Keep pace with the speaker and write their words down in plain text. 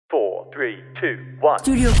4, 3, 2, 1.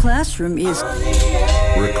 Studio Classroom is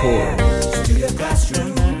Record. Studio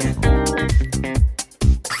Classroom.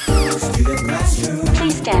 Studio Classroom.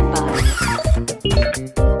 Please stand by.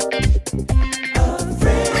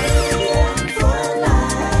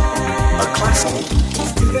 A classic.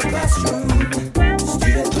 Studio Classroom.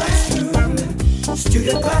 Studio Classroom.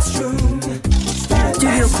 Studio Classroom.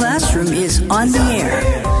 Studio Classroom is on the air.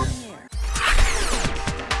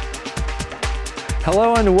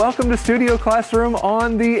 Hello and welcome to Studio Classroom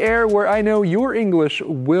on the air, where I know your English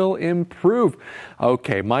will improve.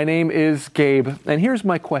 Okay, my name is Gabe, and here's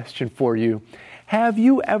my question for you. Have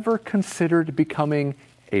you ever considered becoming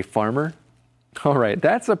a farmer? All right,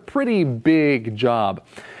 that's a pretty big job.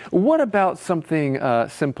 What about something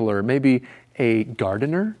simpler, maybe a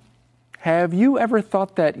gardener? Have you ever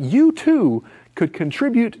thought that you too could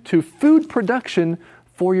contribute to food production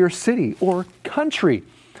for your city or country?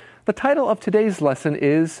 The title of today's lesson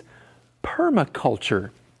is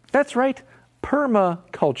permaculture. That's right,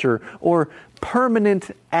 permaculture, or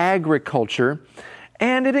permanent agriculture.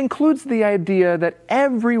 And it includes the idea that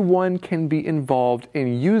everyone can be involved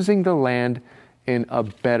in using the land in a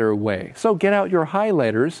better way. So get out your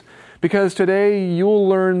highlighters, because today you'll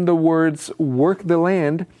learn the words work the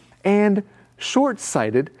land and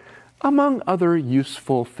short-sighted, among other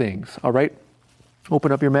useful things. All right,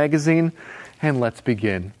 open up your magazine and let's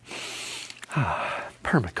begin.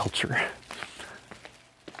 Permaculture.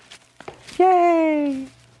 Yay!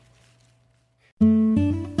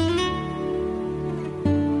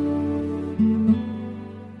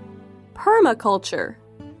 Permaculture.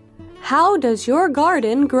 How does your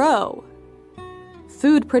garden grow?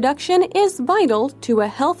 Food production is vital to a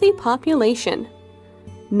healthy population.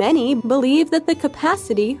 Many believe that the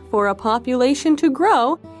capacity for a population to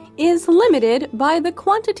grow is limited by the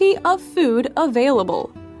quantity of food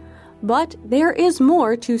available. But there is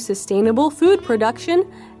more to sustainable food production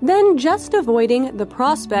than just avoiding the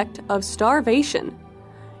prospect of starvation.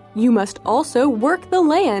 You must also work the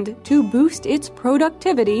land to boost its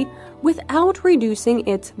productivity without reducing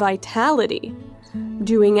its vitality.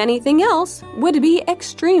 Doing anything else would be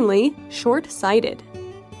extremely short-sighted.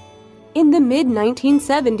 In the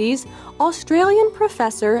mid-1970s, Australian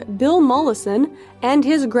professor Bill Mollison and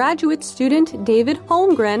his graduate student David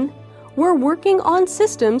Holmgren were working on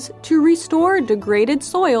systems to restore degraded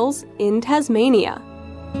soils in Tasmania.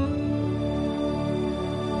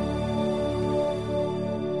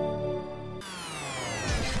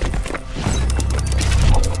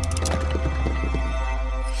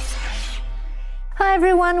 Hi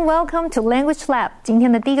everyone, welcome to Language Lab. 今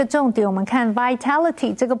天的第一个重点，我们看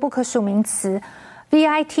vitality 这个不可数名词。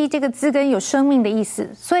VIT 这个字根有生命的意思，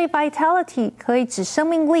所以 vitality 可以指生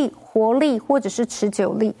命力、活力或者是持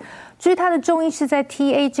久力。注意它的重音是在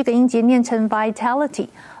TA 这个音节念成 vitality。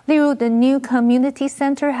例如 The new community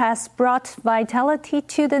center has brought vitality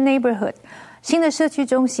to the neighborhood. 新的社区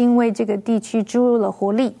中心为这个地区注入了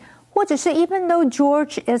活力。或者是 Even though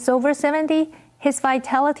George is over 70, his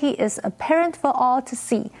vitality is apparent for all to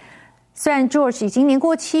see. 虽然 George 已经年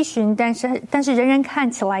过70，但是人人看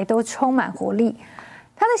起来都充满活力。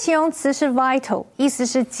它的形容词是 vital， 意思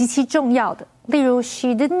是极其重要的。例如 She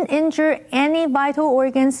didn't injure any vital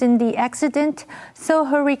organs in the accident, so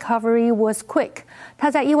her recovery was quick.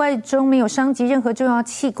 她在意外中没有伤及任何重要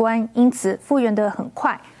器官，因此复原得很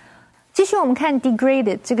快。继续我们看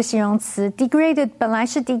degraded 这个形容词。degraded 本来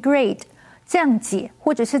是 degrade 降解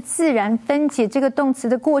或者是自然分解这个动词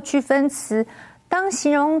的过去分词，当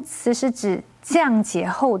形容词是指降解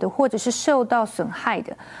后的或者是受到损害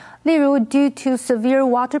的。例如 Due to severe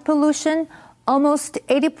water pollution, almost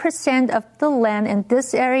 80% of the land in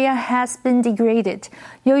this area has been degraded.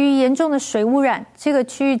 由于严重的水污染，这个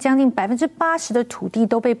区域将近 80% 的土地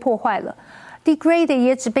都被破坏了。Degraded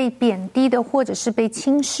也指被贬低的或者是被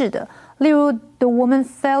轻视的。例如 The woman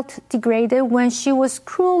felt degraded when she was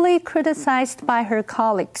cruelly criticized by her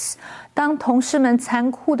colleagues. 当同事们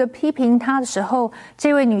残酷地批评她的时候，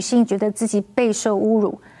这位女性觉得自己备受侮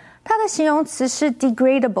辱。它的形容词是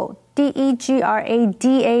degradable,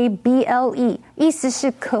 D-E-G-R-A-D-A-B-L-E, 意思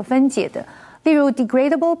是可分解的。例如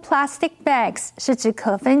degradable plastic bags 是指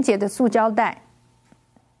可分解的塑胶袋。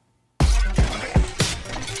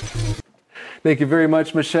Thank you very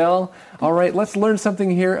much, Michelle. All right, let's learn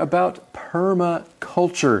something here about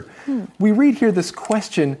permaculture. We read here this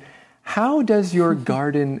question, how does your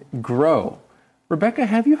garden grow? Rebecca,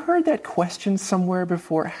 have you heard that question somewhere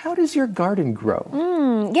before? How does your garden grow?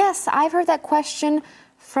 Yes, I've heard that question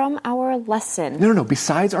from our lesson. No.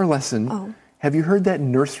 Besides our lesson, have you heard that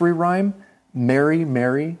nursery rhyme? Merry,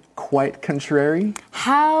 merry, quite contrary.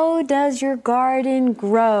 How does your garden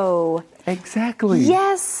grow? Exactly.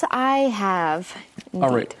 Yes, I have. Indeed.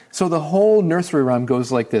 All right. So the whole nursery rhyme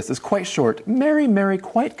goes like this. It's quite short. Merry, merry,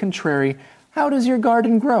 quite contrary. How does your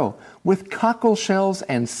garden grow? With cockle shells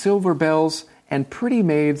and silver bells and pretty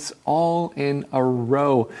maids all in a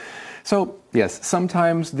row. So, yes,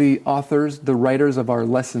 sometimes the authors, the writers of our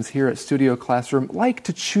lessons here at Studio Classroom like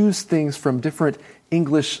to choose things from different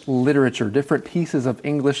English literature, different pieces of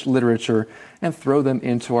English literature, and throw them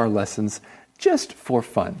into our lessons just for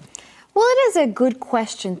fun. Well, it is a good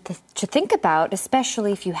question to think about,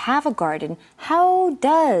 especially if you have a garden. How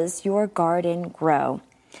does your garden grow?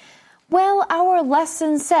 Well, our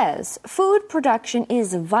lesson says food production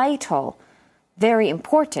is vital, very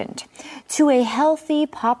important, to a healthy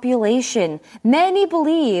population. Many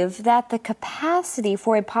believe that the capacity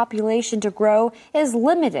for a population to grow is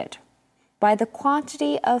limited by the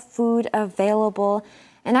quantity of food available.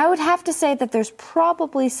 And I would have to say that there's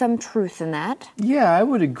probably some truth in that. Yeah, I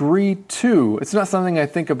would agree too. It's not something I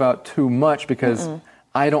think about too much because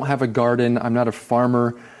I don't have a garden. I'm not a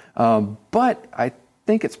farmer. But I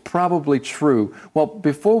think it's probably true. Well,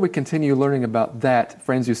 before we continue learning about that,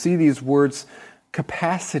 friends, you see these words,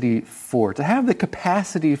 capacity for. To have the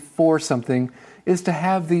capacity for something is to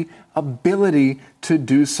have the ability to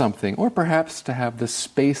do something, or perhaps to have the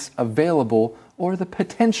space available or the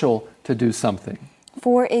potential to do something.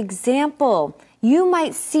 For example, you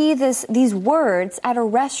might see these words at a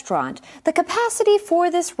restaurant. The capacity for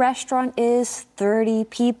this restaurant is 30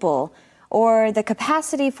 people, or the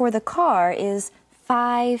capacity for the car is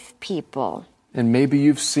 5 people. And maybe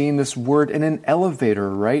you've seen this word in an elevator,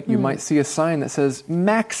 right? You might see a sign that says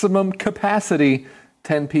maximum capacity,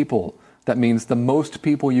 10 people. That means the most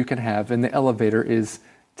people you can have in the elevator is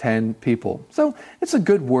 10 people. So it's a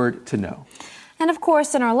good word to know. And of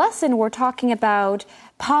course, in our lesson, we're talking about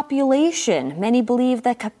population. Many believe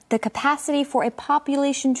that the capacity for a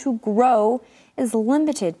population to grow is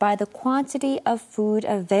limited by the quantity of food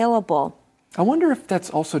available. I wonder if that's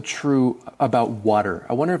also true about water.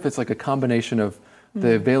 I wonder if it's like a combination of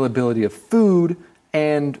the availability of food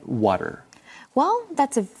and water. Well,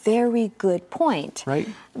 that's a very good point. Right?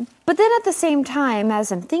 But then at the same time,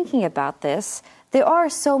 as I'm thinking about this, there are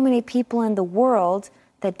so many people in the world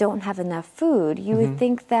that don't have enough food. You would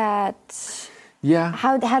think that... Yeah.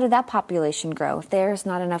 How did that population grow if there's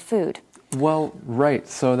not enough food? Well, right.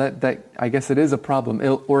 So that I guess it is a problem,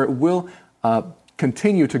 it will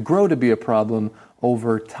continue to grow to be a problem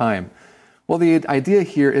over time. Well, the idea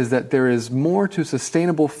here is that there is more to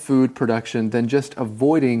sustainable food production than just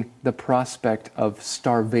avoiding the prospect of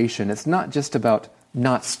starvation. It's not just about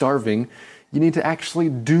not starving. You need to actually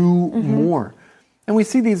do more. And we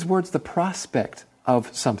see these words, the prospect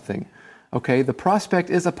of something. Okay, the prospect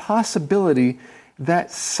is a possibility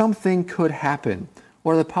that something could happen,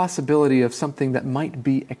 or the possibility of something that might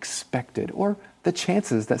be expected, or the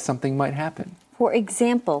chances that something might happen. For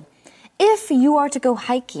example, if you are to go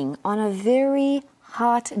hiking on a very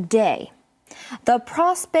hot day, the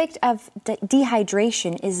prospect of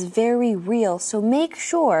dehydration is very real, so make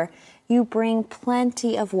sure you bring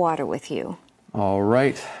plenty of water with you. All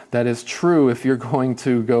right, that is true. If you're going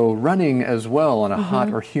to go running as well on a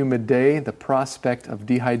hot or humid day, the prospect of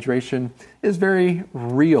dehydration is very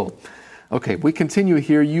real. Okay, we continue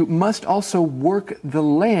here. You must also work the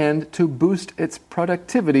land to boost its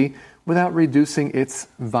productivity without reducing its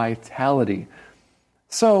vitality.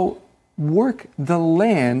 So, work the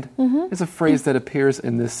land is a phrase that appears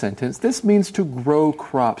in this sentence. This means to grow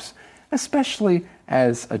crops, especially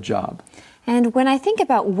as a job. And when I think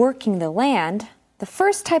about working the land, the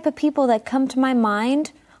first type of people that come to my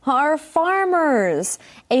mind are farmers.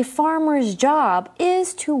 A farmer's job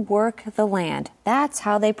is to work the land. That's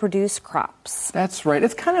how they produce crops. That's right.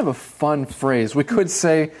 It's kind of a fun phrase. We could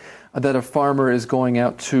say that a farmer is going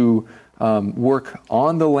out to work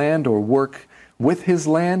on the land or work with his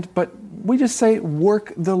land, but we just say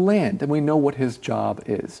work the land, and we know what his job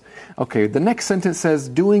is. Okay, the next sentence says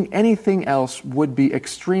doing anything else would be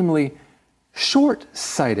extremely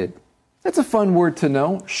short-sighted. That's a fun word to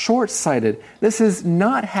know, short-sighted. This is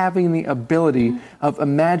not having the ability of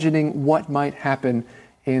imagining what might happen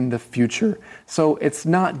in the future. So it's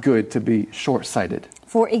not good to be short-sighted.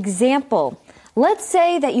 For example, let's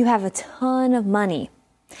say that you have a ton of money.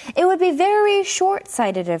 It would be very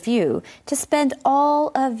short-sighted of you to spend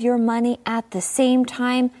all of your money at the same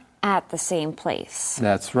time at the same place.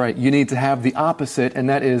 That's right. You need to have the opposite, and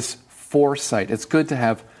that is foresight. It's good to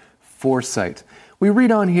have foresight. We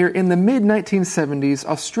read on here, in the mid-1970s,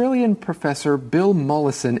 Australian professor Bill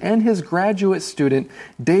Mollison and his graduate student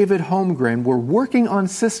David Holmgren were working on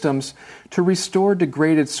systems to restore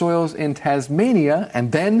degraded soils in Tasmania,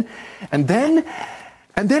 and then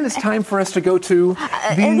it's time for us to go to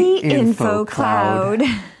the info cloud.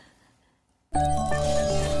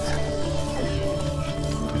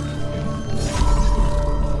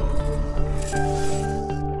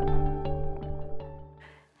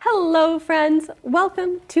 Hello, friends.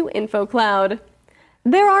 Welcome to InfoCloud.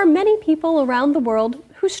 There are many people around the world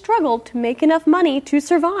who struggle to make enough money to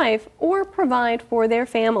survive or provide for their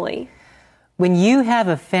family. When you have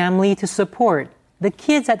a family to support, the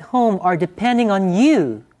kids at home are depending on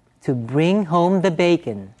you to bring home the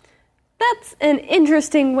bacon. That's an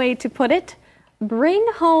interesting way to put it. Bring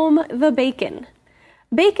home the bacon.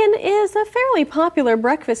 Bacon is a fairly popular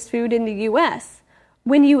breakfast food in the U.S.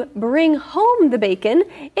 When you bring home the bacon,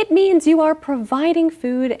 it means you are providing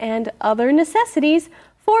food and other necessities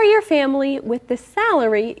for your family with the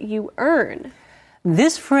salary you earn.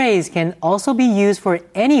 This phrase can also be used for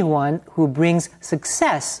anyone who brings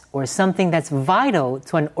success or something that's vital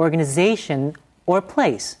to an organization or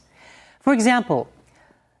place. For example,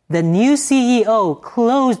 the new CEO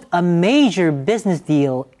closed a major business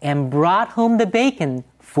deal and brought home the bacon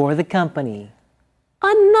for the company.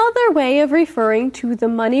 Another way of referring to the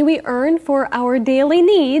money we earn for our daily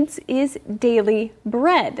needs is daily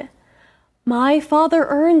bread. My father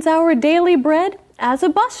earns our daily bread as a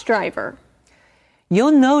bus driver.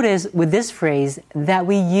 You'll notice with this phrase that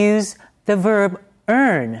we use the verb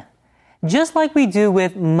earn, just like we do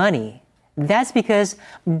with money. That's because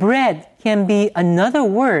bread can be another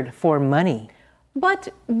word for money. But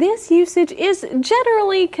this usage is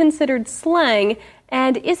generally considered slang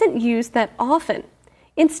and isn't used that often.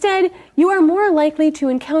 Instead, you are more likely to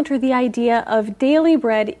encounter the idea of daily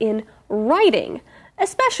bread in writing,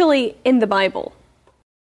 especially in the Bible.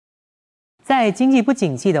 在经济不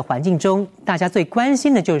景气的环境中，大家最关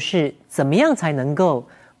心的就是怎么样才能够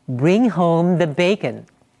bring home the bacon。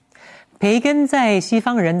培根在西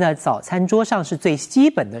方人的早餐桌上是最基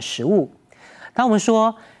本的食物。当我们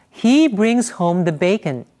说 he brings home the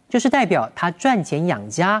bacon， 就是代表他赚钱养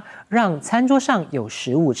家，让餐桌上有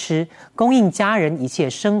食物吃，供应家人一切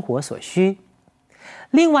生活所需。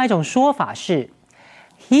另外一种说法是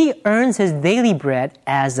he earns his daily bread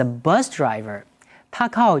as a bus driver， 他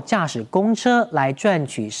靠驾驶公车来赚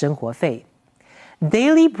取生活费。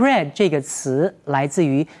daily bread 这个词来自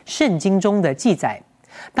于圣经中的记载，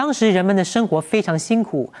当时人们的生活非常辛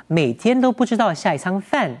苦，每天都不知道下一餐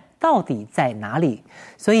饭到底在哪里，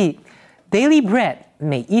所以 daily bread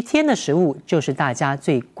每一天的食物就是大家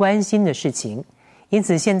最关心的事情，因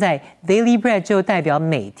此现在 daily bread 就代表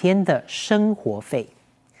每天的生活费。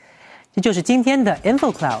这就是今天的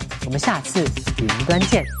InfoCloud， 我们下次云端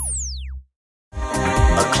见。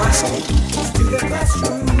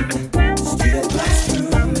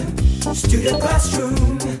Studio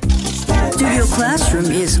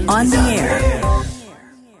Classroom is on the air.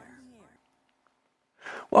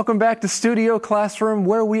 Welcome back to Studio Classroom,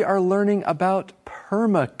 where we are learning about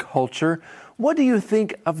permaculture. What do you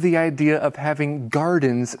think of the idea of having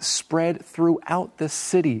gardens spread throughout the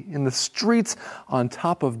city, in the streets, on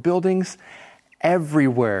top of buildings,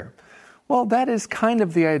 everywhere? Well, that is kind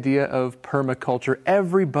of the idea of permaculture.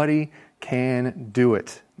 Everybody can do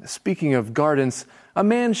it. Speaking of gardens, a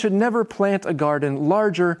man should never plant a garden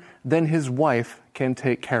larger than his wife can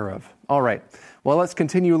take care of. All right, well, let's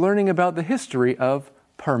continue learning about the history of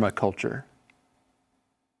permaculture.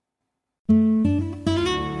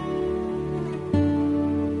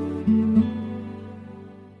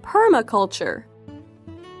 Permaculture.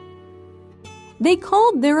 They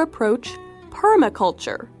called their approach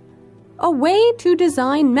permaculture, a way to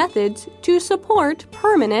design methods to support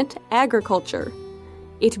permanent agriculture.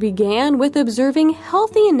 It began with observing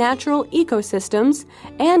healthy natural ecosystems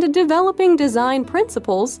and developing design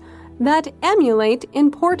principles that emulate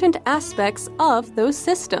important aspects of those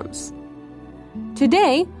systems.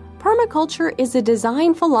 Today, permaculture is a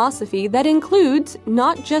design philosophy that includes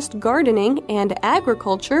not just gardening and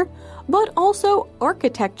agriculture, but also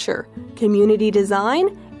architecture, community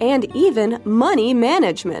design, and even money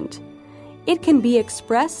management. It can be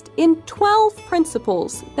expressed in 12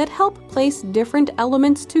 principles that help place different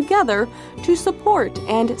elements together to support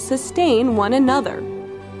and sustain one another.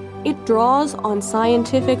 It draws on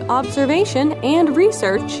scientific observation and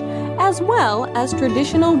research, as well as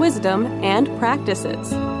traditional wisdom and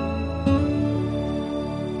practices.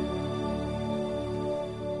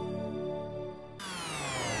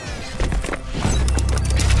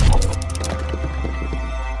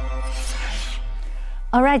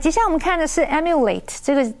 Alright， 接下来我们看的是 emulate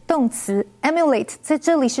这个动词 emulate 在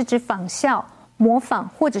这里是指仿效、模仿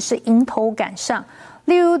或者是迎头赶上。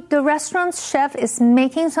例如 The restaurant chef is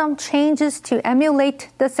making some changes to emulate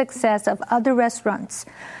the success of other restaurants.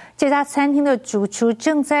 这家餐厅的主厨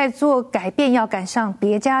正在做改变，要赶上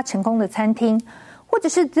别家成功的餐厅。或者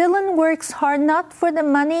是 Dylan works hard not for the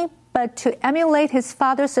money, but to emulate his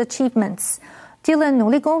father's achievements. Dylan 努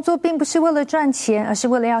力工作并不是为了赚钱，而是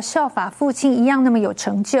为了要效法父亲一样那么有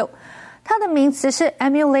成就。它的名词是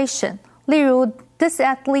emulation， 例如 This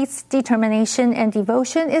athlete's determination and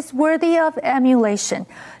devotion is worthy of emulation.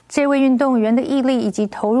 这位运动员的毅力以及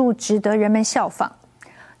投入值得人们效仿。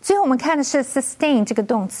最后我们看的是 sustain 这个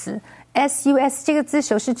动词 ，sus 这个字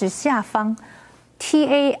首是指下方。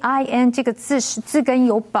TAIN 这个字根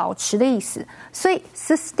有保持的意思，所以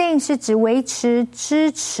sustain 是指维持、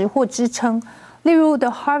支持或支撑。例如 The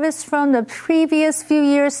harvest from the previous few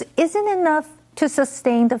years isn't enough to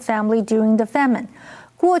sustain the family during the famine.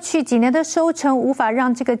 过去几年的收成无法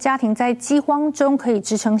让这个家庭在饥荒中可以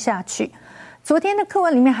支撑下去。昨天的课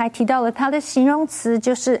文里面还提到了它的形容词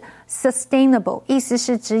就是 sustainable， 意思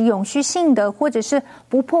是指永续性的或者是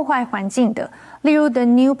不破坏环境的。例如 The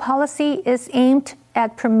new policy is aimed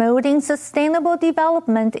at promoting sustainable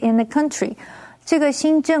development in the country. 这个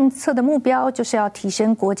新政策的目标就是要提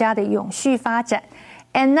升国家的永续发展。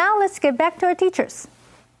And now let's get back to our teachers.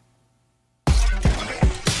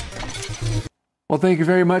 Well, thank you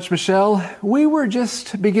very much, Michelle. We were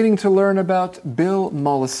just beginning to learn about Bill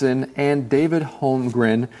Mollison and David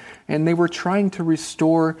Holmgren, and they were trying to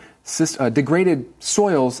restore degraded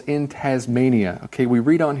soils in Tasmania. Okay, we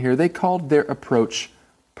read on here, they called their approach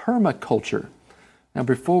permaculture. Now,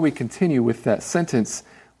 before we continue with that sentence,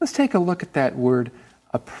 let's take a look at that word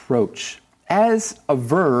approach. As a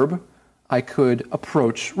verb, I could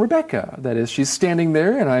approach Rebecca. That is, she's standing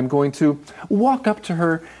there, and I'm going to walk up to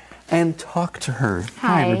her and talk to her.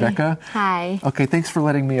 Hi, Rebecca. Hi. Okay, thanks for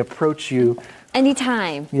letting me approach you.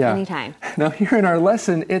 Anytime. Yeah. Anytime. Now, here in our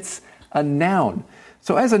lesson, it's a noun.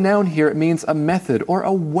 So as a noun here, it means a method or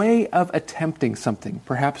a way of attempting something,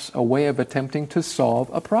 perhaps a way of attempting to solve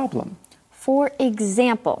a problem. For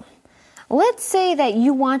example, let's say that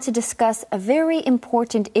you want to discuss a very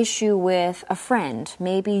important issue with a friend.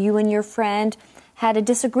 Maybe you and your friend had a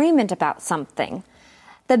disagreement about something.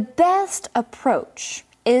 The best approach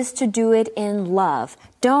is to do it in love.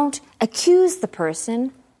 Don't accuse the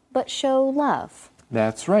person, but show love.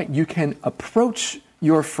 That's right. You can approach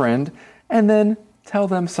your friend and then tell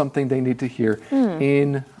them something they need to hear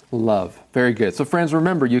in love. Very good. So friends,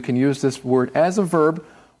 remember, you can use this word as a verb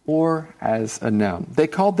or as a noun. They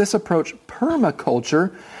called this approach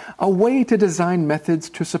permaculture, a way to design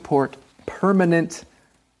methods to support permanent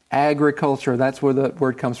agriculture. That's where the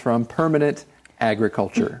word comes from, permanent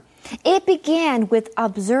agriculture. It began with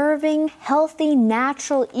observing healthy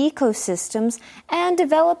natural ecosystems and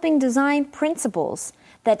developing design principles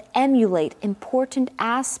that emulate important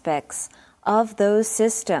aspects of those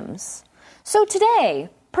systems. So today,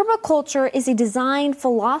 permaculture is a design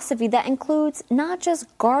philosophy that includes not just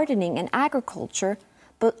gardening and agriculture,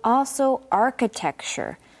 but also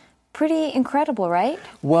architecture. Pretty incredible, right?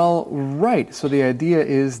 Well, right. So the idea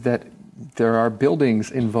is that there are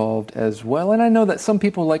buildings involved as well. And I know that some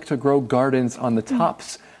people like to grow gardens on the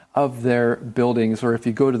tops of their buildings, or if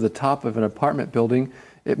you go to the top of an apartment building,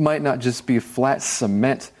 it might not just be flat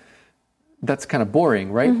cement. That's kind of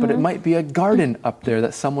boring, right? But it might be a garden up there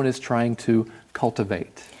that someone is trying to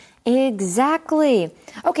cultivate. Exactly.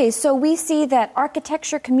 Okay, so we see that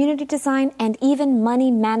architecture, community design, and even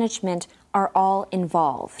money management are all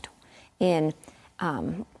involved in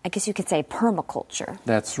I guess you could say permaculture.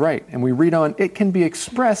 That's right. And we read on, it can be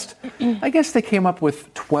expressed, I guess they came up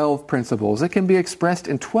with 12 principles. It can be expressed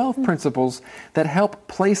in 12 principles that help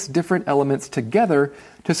place different elements together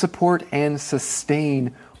to support and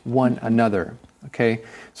sustain one another. Okay,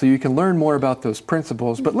 so you can learn more about those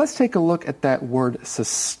principles, but let's take a look at that word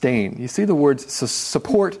sustain. You see the words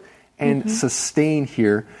support and sustain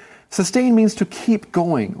here. Sustain means to keep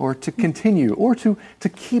going or to continue or to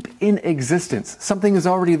keep in existence. Something is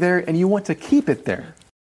already there and you want to keep it there.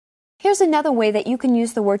 Here's another way that you can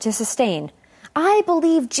use the word to sustain. I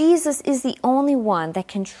believe Jesus is the only one that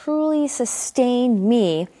can truly sustain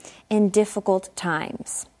me in difficult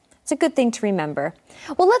times. It's a good thing to remember.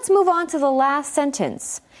 Well, let's move on to the last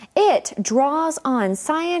sentence. It draws on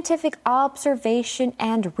scientific observation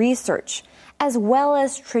and research, as well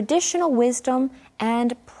as traditional wisdom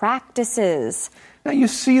and practices. Now you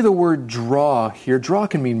see the word draw here. Draw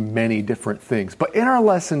can mean many different things, but in our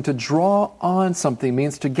lesson, to draw on something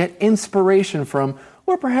means to get inspiration from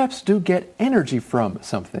or perhaps do get energy from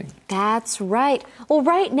something. That's right. Well,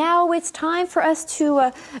 right now it's time for us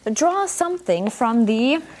to draw something from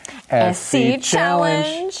the SC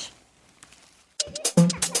Challenge.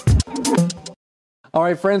 All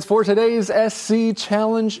right, friends, for today's SC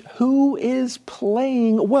Challenge, who is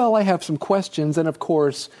playing? Well, I have some questions, and of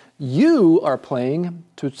course, you are playing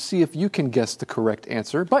to see if you can guess the correct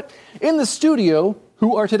answer. But in the studio,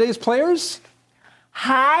 who are today's players?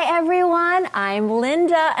 Hi, everyone. I'm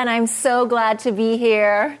Linda, and I'm so glad to be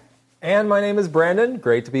here. And my name is Brandon.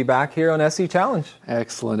 Great to be back here on SC Challenge.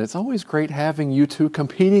 Excellent. It's always great having you two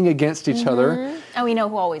competing against each other. And we know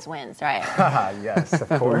who always wins, right? Yes, of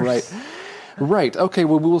course. Right. Okay,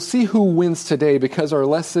 well, we will see who wins today because our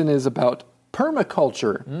lesson is about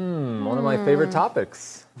permaculture. One of my favorite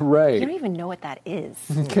topics. Right. You don't even know what that is.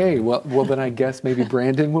 Okay, well, then I guess maybe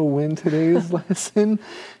Brandon will win today's lesson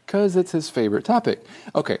because it's his favorite topic.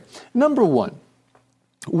 Okay, number one.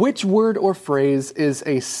 Which word or phrase is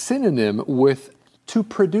a synonym with to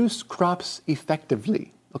produce crops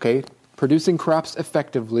effectively? Okay, producing crops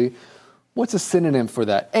effectively. What's a synonym for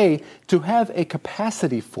that? A, to have a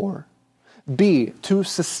capacity for. B, to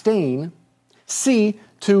sustain. C,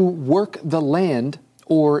 to work the land.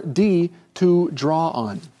 Or D, to draw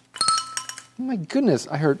on. Oh my goodness,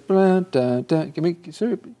 I heard. Let me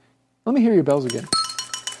hear your bells again.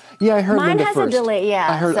 Yeah, I heard Mine Linda has first. a delay,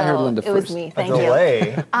 yeah. I heard Linda first. It was me. Thank you.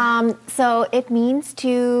 Delay. So it means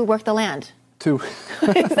to work the land. To See.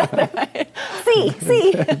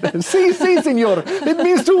 sí, señor. It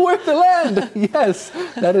means to work the land. Yes,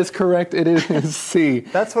 that is correct. It is C.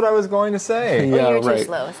 That's what I was going to say. Yeah, You're right. too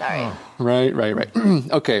slow, sorry. Right.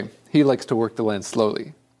 Okay, he likes to work the land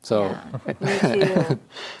slowly. So, Me too.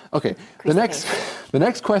 okay. The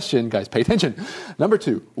next question, guys, pay attention. Number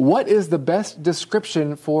 2. What is the best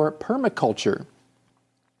description for permaculture?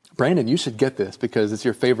 Brandon, you should get this because it's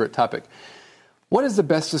your favorite topic. What is the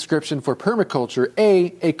best description for permaculture?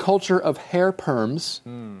 A culture of hair perms.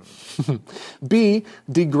 B,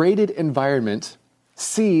 degraded environment.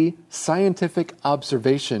 C, scientific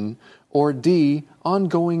observation. Or D,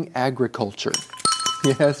 ongoing agriculture.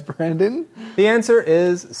 Yes, Brandon? The answer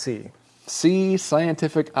is C. C,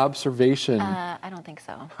 scientific observation. I don't think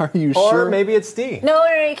so. Are you sure? Or maybe it's D. No,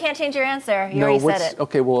 you can't change your answer. You already said it.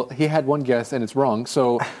 Okay, well, he had one guess and it's wrong.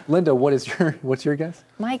 So, Linda, what's your guess?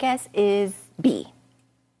 My guess is B.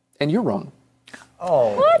 And you're wrong.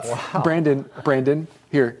 Oh, What? wow. Brandon,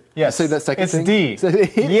 here. Yes, Say that second it's thing. D.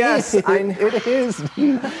 Yes, it is.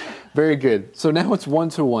 Very good. So now it's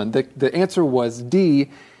 1-1. The answer was D.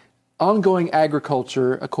 Ongoing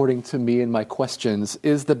agriculture, according to me and my questions,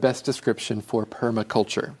 is the best description for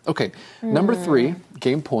permaculture. Okay, number 3,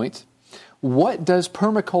 game point. What does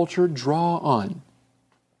permaculture draw on?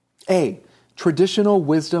 A, traditional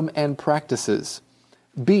wisdom and practices.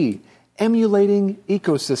 B, emulating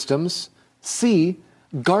ecosystems. C,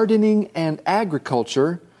 gardening and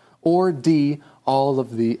agriculture. Or D, all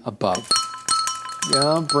of the above.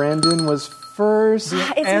 Yeah, Brandon was first.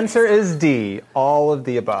 The answer is D, all of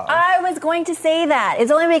the above. I was going to say that.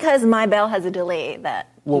 It's only because my bell has a delay that.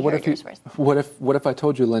 Well, what if I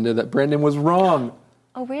told you, Linda, that Brandon was wrong?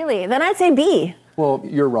 Oh, really? Then I'd say B. Well,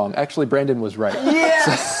 you're wrong. Actually, Brandon was right.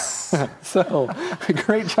 Yes! So,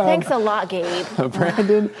 great job. Thanks a lot, Gabe.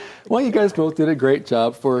 Brandon. Well, you guys both did a great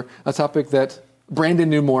job for a topic that Brandon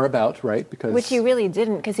knew more about, right? Which he really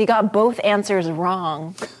didn't, because he got both answers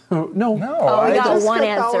wrong. No. Oh, he got one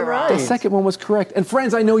answer right. The second one was correct. And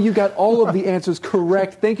friends, I know you got all of the answers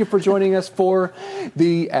correct. Thank you for joining us for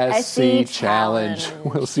the SC Challenge.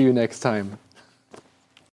 We'll see you next time.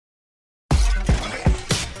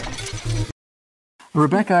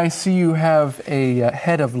 Rebecca, I see you have a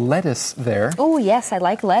head of lettuce there. Oh, yes, I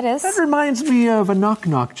like lettuce. That reminds me of a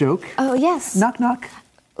knock-knock joke. Oh, yes. Knock-knock.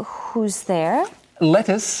 Who's there?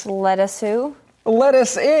 Lettuce. Lettuce who? Let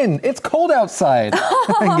us in. It's cold outside.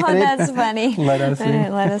 Oh, that's funny. Let us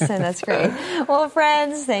in. Let us in. That's great. Well,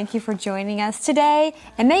 friends, thank you for joining us today.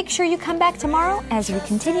 And make sure you come back tomorrow as we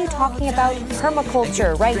continue talking about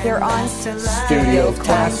permaculture right here on Studio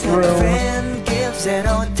Classroom. A friend gives at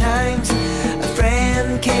all times. A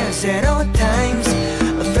friend cares at all times.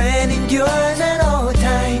 A friend endures at all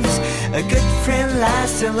times. A good friend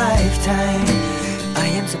lasts a lifetime. I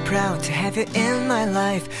am so proud to have you in my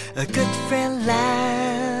life. A good friend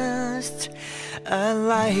lasts a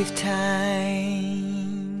lifetime.